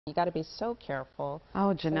You got to be so careful.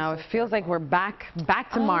 Oh, Janelle, it feels like we're back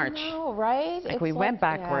to March. I know, right? Like we went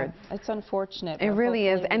backwards. Yeah, it's unfortunate. It really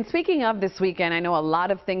is. And speaking of this weekend, I know a lot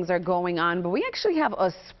of things are going on, but we actually have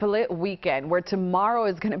a split weekend where tomorrow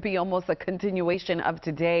is going to be almost a continuation of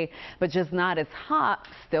today, but just not as hot,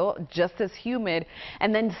 still just as humid.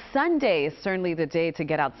 And then Sunday is certainly the day to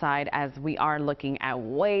get outside, as we are looking at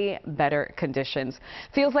way better conditions.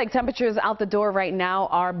 Feels like temperatures out the door right now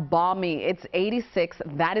are balmy. It's 86.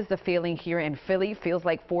 That is the feeling here in Philly. Feels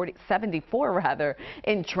like 74 rather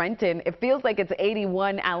in Trenton. It feels like it's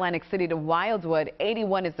 81 Atlantic City to Wildwood.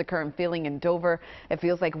 81 is the current feeling in Dover. It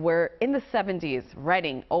feels like we're in the 70s,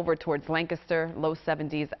 Reading over towards Lancaster, low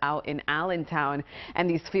 70s out in Allentown. And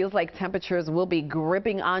these feels like temperatures will be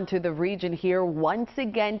gripping onto the region here once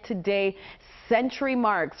again today. Century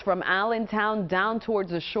marks from Allentown down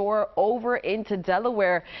towards the shore over into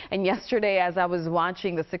Delaware. And yesterday, as I was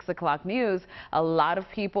watching the 6 o'clock news, a lot of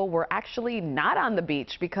people were actually not on the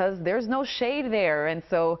beach because there's no shade there. And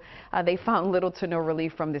so they found little to no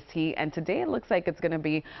relief from this heat. And today it looks like it's going to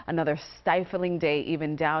be another stifling day,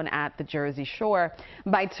 even down at the Jersey Shore.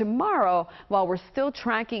 By tomorrow, while we're still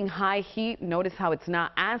tracking high heat, notice how it's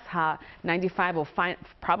not as hot. 95 will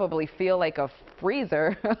probably feel like a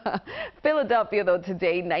freezer. Philadelphia, though,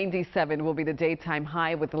 today 97 will be the daytime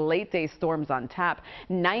high with late day storms on tap.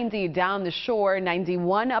 90 down the shore,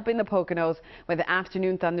 91 up in the Poconos with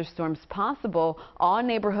afternoon thunderstorms possible. All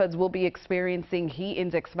neighborhoods will be experiencing heat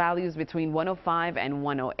index values between 105 and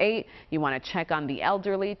 108. You want to check on the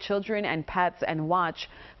elderly, children and pets and watch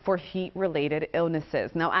for heat-related illnesses.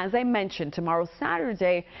 Now, as I mentioned, tomorrow,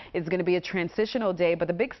 Saturday, is going to be a transitional day, but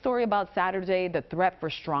the big story about Saturday, the threat for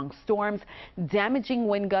strong storms, damaging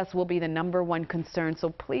wind gusts will be the #1 concern, so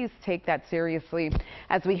please take that seriously.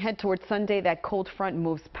 As we head towards Sunday, that cold front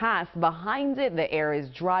moves past. Behind it, the air is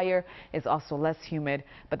drier, it's also less humid,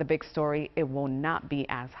 but the big story, it will not be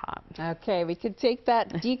as hot. Okay, we could take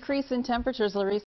that decrease in temperatures, Llarisa.